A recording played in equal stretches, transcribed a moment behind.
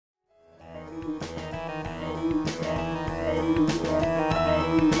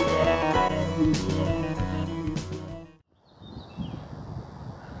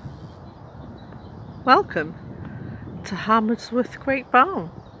Welcome to Harmondsworth Great Barn.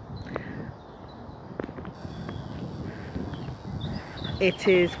 It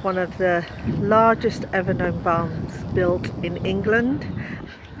is one of the largest ever known barns built in England.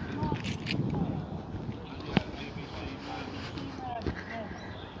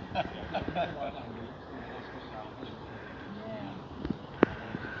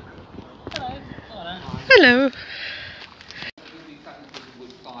 Hello.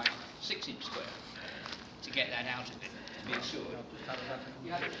 Wood 6-inch square to get that out of it, to be assured.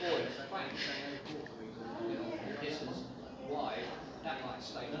 You had a 4-inch plank, distance wide, that might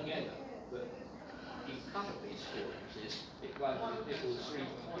stay together, but you cut a piece 4 inches, it will 3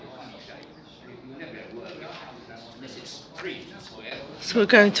 funny shape, and you'll never be able to work it unless it's 3 inches square. So we're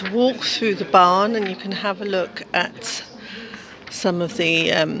going to walk through the barn and you can have a look at some of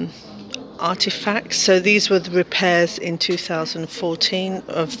the artifacts. So these were the repairs in 2014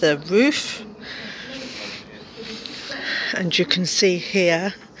 of the roof, and you can see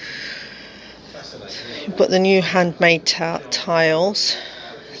here you've got the new handmade tiles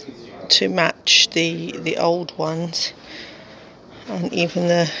to match the old ones, and even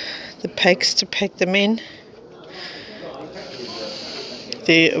the pegs to peg them in,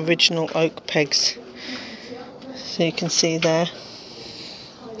 the original oak pegs, so you can see there.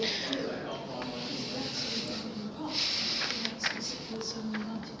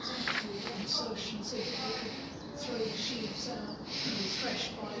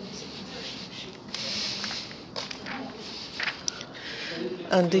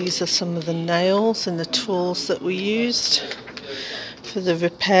 And these are some of the nails and the tools that were used for the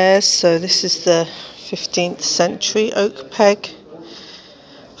repairs. So this is the 15th century oak peg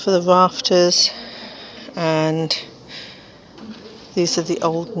for the rafters, and these are the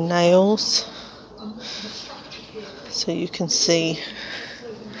old nails. So you can see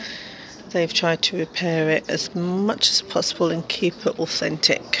they've tried to repair it as much as possible and keep it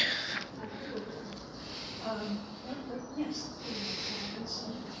authentic.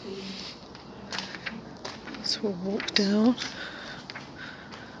 So we'll walk down.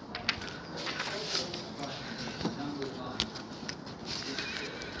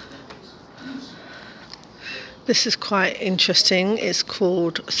 This is quite interesting. It's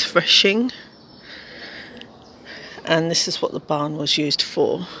called threshing, and this is what the barn was used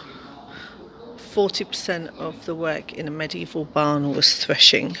for. 40% of the work in a medieval barn was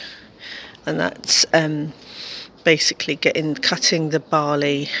threshing, and that's basically cutting the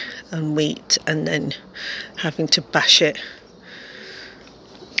barley and wheat and then having to bash it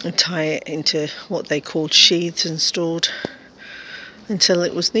and tie it into what they called sheaths and stored until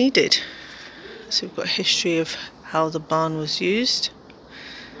it was needed. So we've got a history of how the barn was used.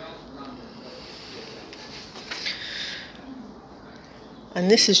 And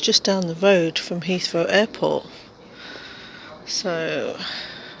this is just down the road from Heathrow Airport. So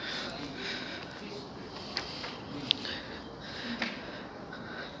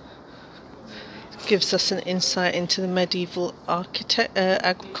gives us an insight into the medieval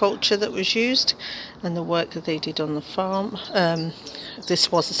agriculture that was used and the work that they did on the farm. This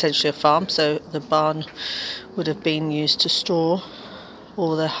was essentially a farm, so the barn would have been used to store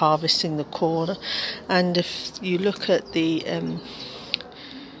all the harvesting the corn. And if you look at the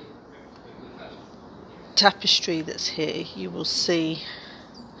tapestry that's here, you will see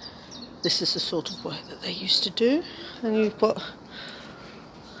this is the sort of work that they used to do. And you've got,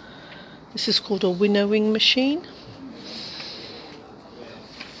 this is called a winnowing machine,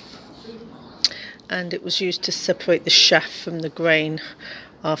 and it was used to separate the chaff from the grain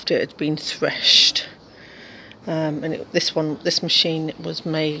after it had been threshed. This machine was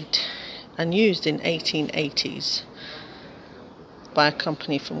made and used in 1880s by a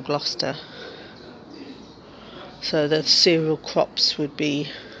company from Gloucester. So the cereal crops would be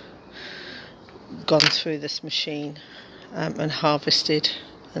gone through this machine and harvested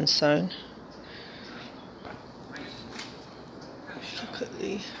and sown. Look at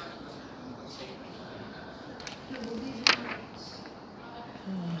the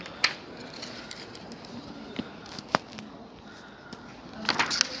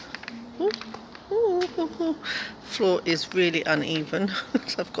floor is really uneven,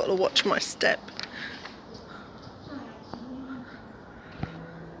 so I've got to watch my step.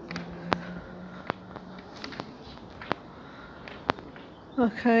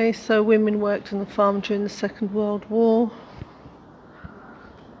 Okay, so women worked on the farm during the Second World War,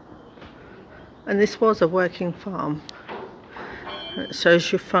 and this was a working farm. It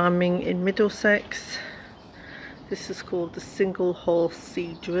shows you farming in Middlesex. This is called the single horse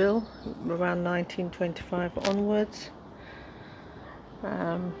seed drill, around 1925 onwards.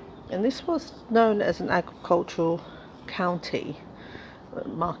 And this was known as an agricultural county,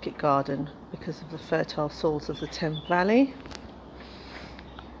 market garden, because of the fertile soils of the Thames Valley.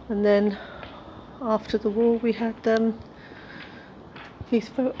 And then after the war we had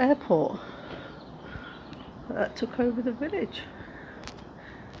Heathrow Airport that took over the village.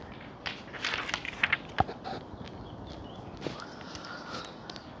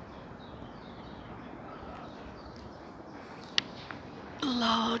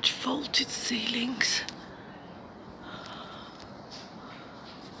 Large vaulted ceilings.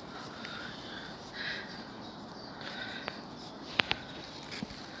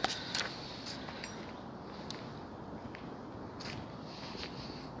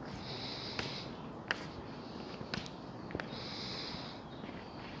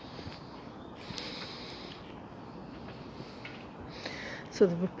 So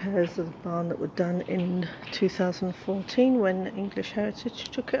the repairs of the barn that were done in 2014 when English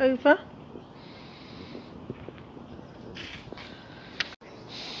Heritage took it over.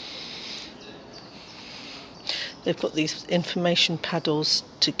 They've got these information paddles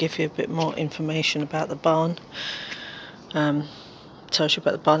to give you a bit more information about the barn. Tells you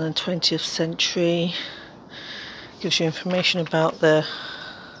about the barn in the 20th century. Gives you information about the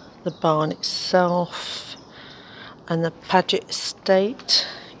barn itself. And the Paget estate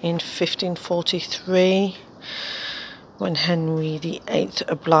in 1543, when Henry VIII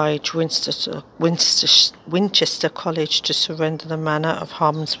obliged Winchester College to surrender the manor of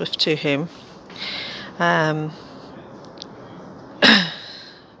Harmondsworth to him. And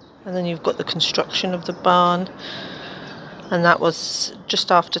then you've got the construction of the barn, and that was just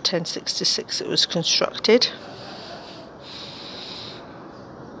after 1066 it was constructed.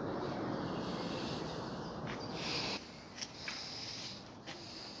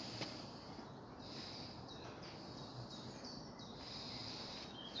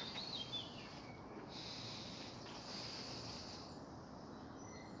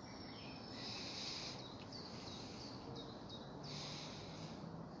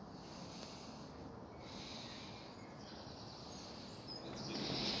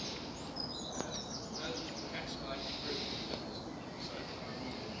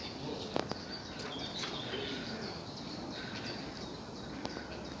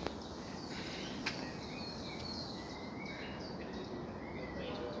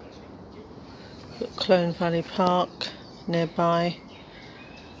 Clone Valley Park nearby,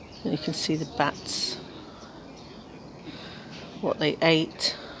 and you can see the bats, what they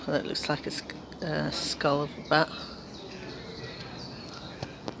ate. Well, that looks like a skull of a bat.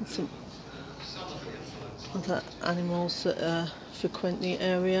 And some other animals that frequent the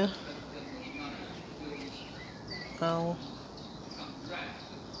area. Owl,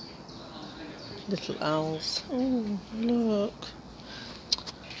 little owls. Oh, look.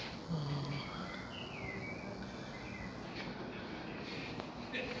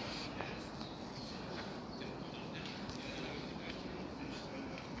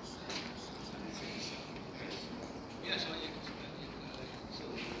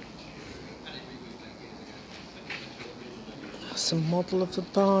 Some model of the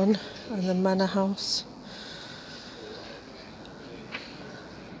barn and the manor house.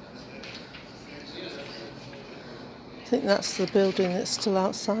 I think that's the building that's still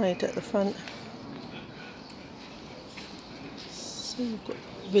outside at the front. So we've got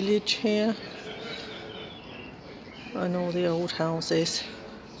village here and all the old houses.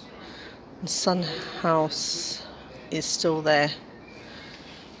 And Sun House is still there,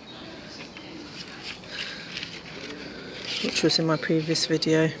 which was in my previous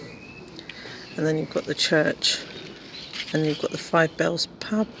video. And then you've got the church, and you've got the Five Bells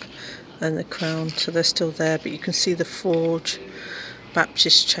pub and the Crown, so they're still there, but you can see the forge,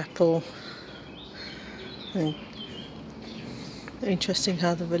 Baptist chapel. And interesting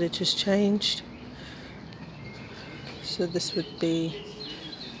how the village has changed. So this would be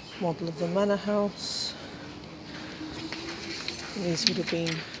model of the manor house, and these would have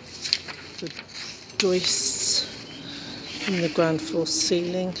been the joists in the ground floor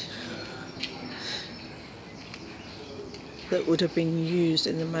ceiling that would have been used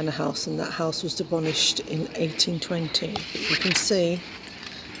in the manor house, and that house was demolished in 1820. But you can see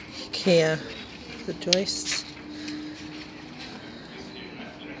here the joists.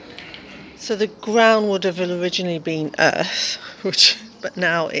 So the ground would have originally been earth, but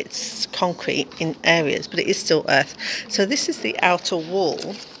now it's concrete in areas, but it is still earth. So this is the outer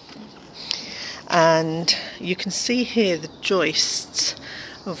wall. And you can see here the joists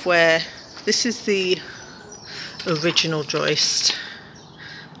of where this is the original joist,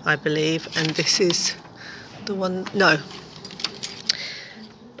 I believe, and this is the one, no,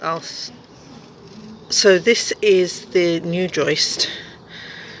 So this is the new joist,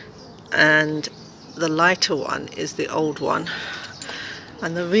 and the lighter one is the old one,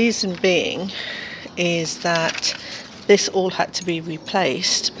 and the reason being is that this all had to be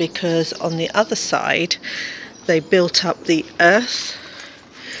replaced because on the other side they built up the earth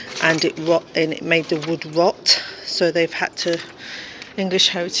and it made the wood rot, so they've had to, English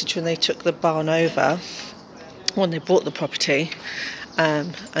Heritage, when they took the barn over, when they bought the property,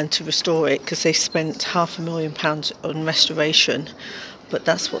 and to restore it, because they spent £500,000 on restoration, but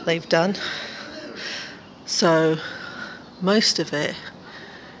that's what they've done. So most of it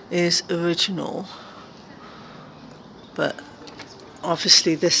is original, but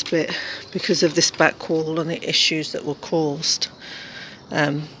obviously this bit, because of this back wall and the issues that were caused,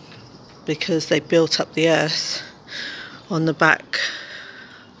 because they built up the earth on the back.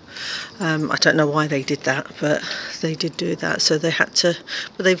 I don't know why they did that, but they did do that. So they had to,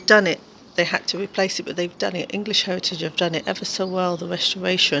 but they've done it. They had to replace it, but they've done it. English Heritage have done it ever so well, the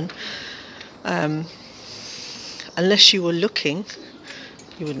restoration. Unless you were looking,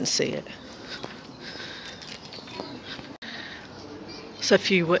 you wouldn't see it. So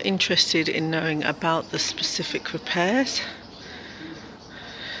if you were interested in knowing about the specific repairs,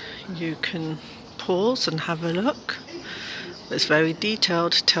 you can pause and have a look. It's very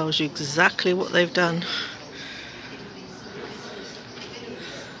detailed, tells you exactly what they've done.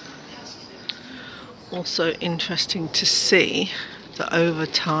 Also interesting to see that over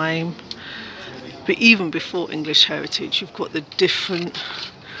time, but even before English Heritage, you've got the different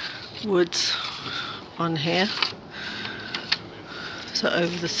woods on here. So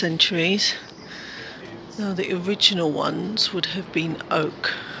over the centuries, now the original ones would have been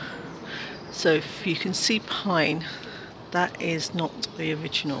oak. So if you can see pine, that is not the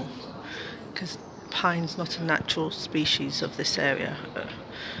original, because pine's not a natural species of this area,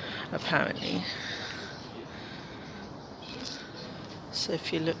 apparently. So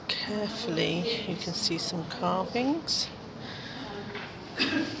if you look carefully, you can see some carvings.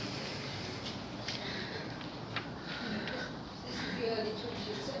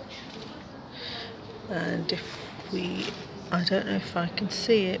 And if we, I don't know if I can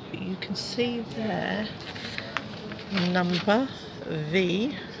see it, but you can see there number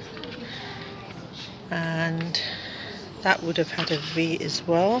V, and that would have had a V as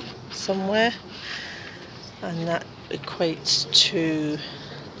well somewhere, and that equates to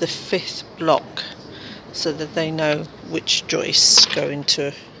the 5th block, so that they know which joists go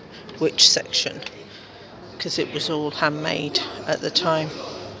into which section, because it was all handmade at the time.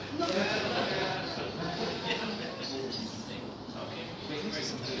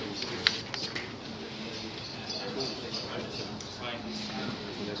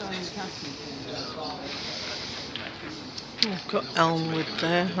 We've got elmwood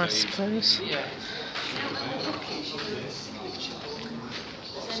there, I suppose.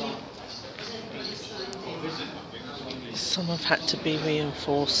 Some have had to be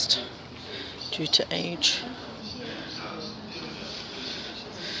reinforced due to age.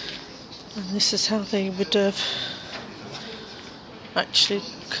 And this is how they would have actually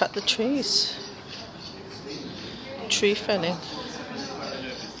cut the trees. Tree felling.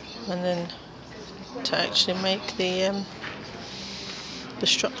 And then to actually make the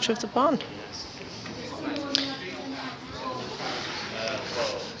structure of the barn.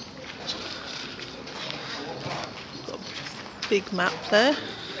 Got a big map there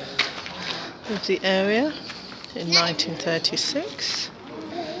of the area in 1936.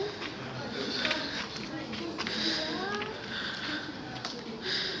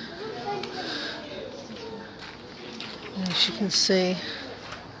 As you can see,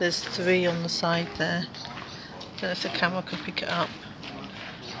 there's 3 on the side there. Don't know if the camera can pick it up.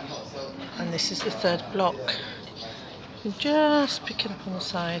 And this is the 3rd block. You can just pick it up on the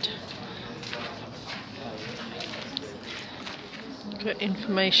side. Got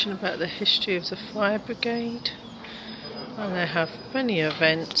information about the history of the fire brigade. And they have many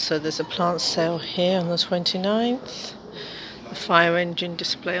events. So there's a plant sale here on the 29th. The fire engine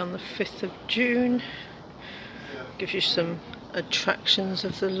display on the 5th of June. Gives you some attractions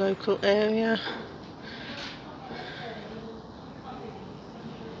of the local area.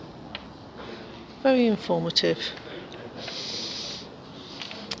 Very informative.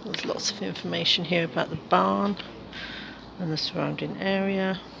 There's lots of information here about the barn and the surrounding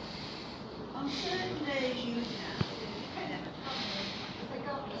area.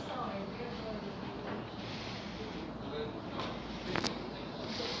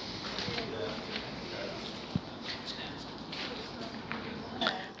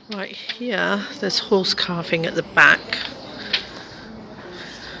 Right here, there's horse carving at the back.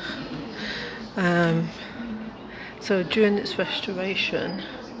 So during its restoration,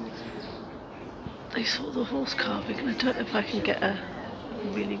 they saw the horse carving, and I don't know if I can get a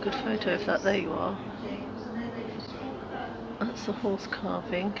really good photo of that. There you are. That's the horse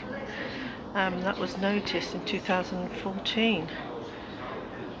carving. That was noticed in 2014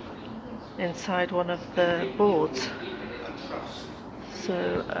 inside one of the boards.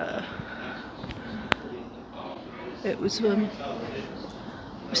 So it was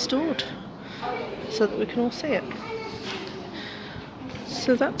restored so that we can all see it.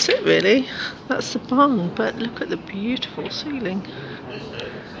 So that's it really. That's the barn, but look at the beautiful ceiling.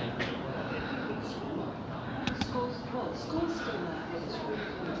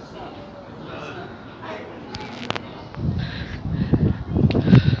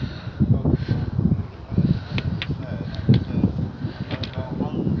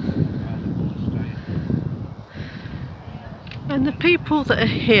 And the people that are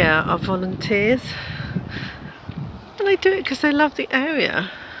here are volunteers, and they do it because they love the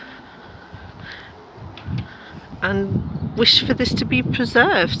area and wish for this to be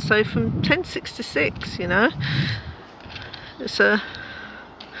preserved. So from 1066, you know, it's a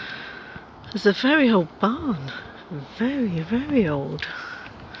very old barn, very old.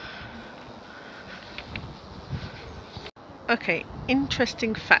 Okay,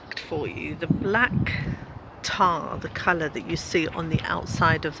 interesting fact for you: the black tar, the colour that you see on the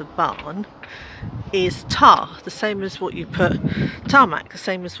outside of the barn, is tar, the same as what you put, tarmac, the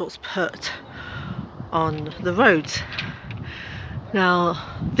same as what's put on the roads. Now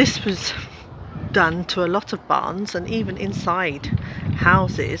this was done to a lot of barns and even inside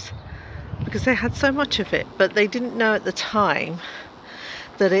houses because they had so much of it, but they didn't know at the time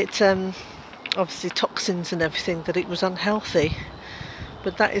that it obviously toxins and everything, that it was unhealthy.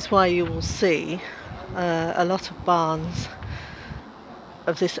 But that is why you will see a lot of barns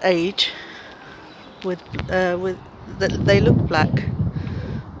of this age with that they look black,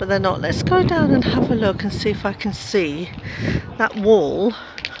 but they're not. Let's go down and have a look and see if I can see that wall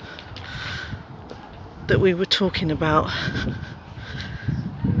that we were talking about.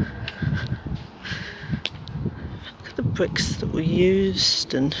 Look at the bricks that were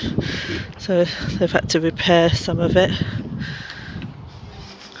used, and so they've had to repair some of it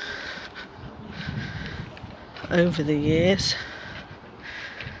over the years.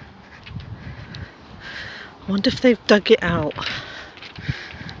 I wonder if they've dug it out,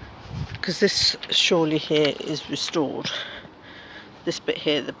 because this surely here is restored. This bit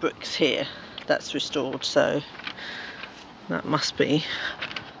here, the bricks here, that's restored, so that must be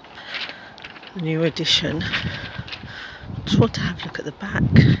a new addition. Just want to have a look at the back.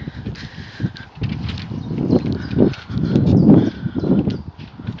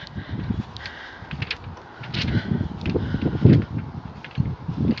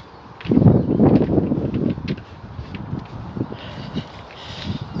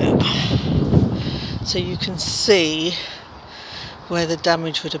 So you can see where the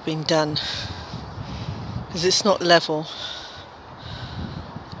damage would have been done, because it's not level.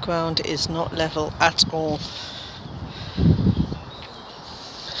 The ground is not level at all.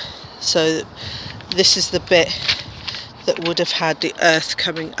 So this is the bit that would have had the earth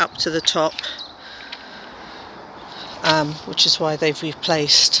coming up to the top, which is why they've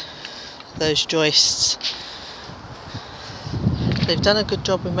replaced those joists. They've done a good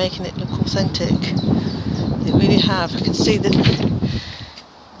job of making it look authentic. They really have. I can see that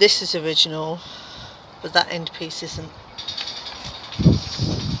this is original, but that end piece isn't.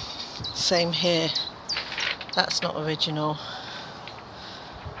 Same here. That's not original.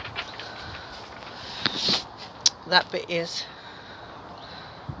 That bit is.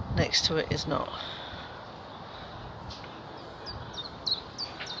 Next to it is not.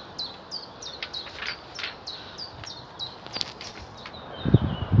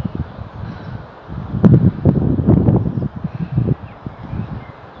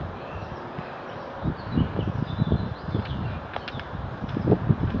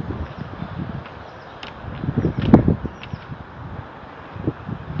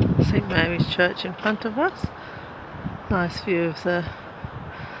 St Mary's Church in front of us. Nice view of the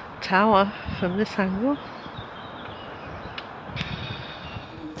tower from this angle.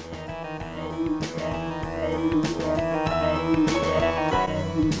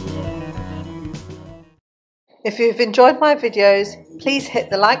 If you've enjoyed my videos, please hit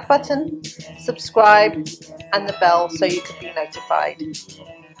the like button, subscribe and the bell so you can be notified.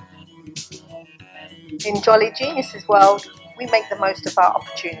 In Jolly Geniuses World, we make the most of our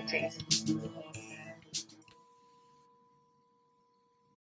opportunities.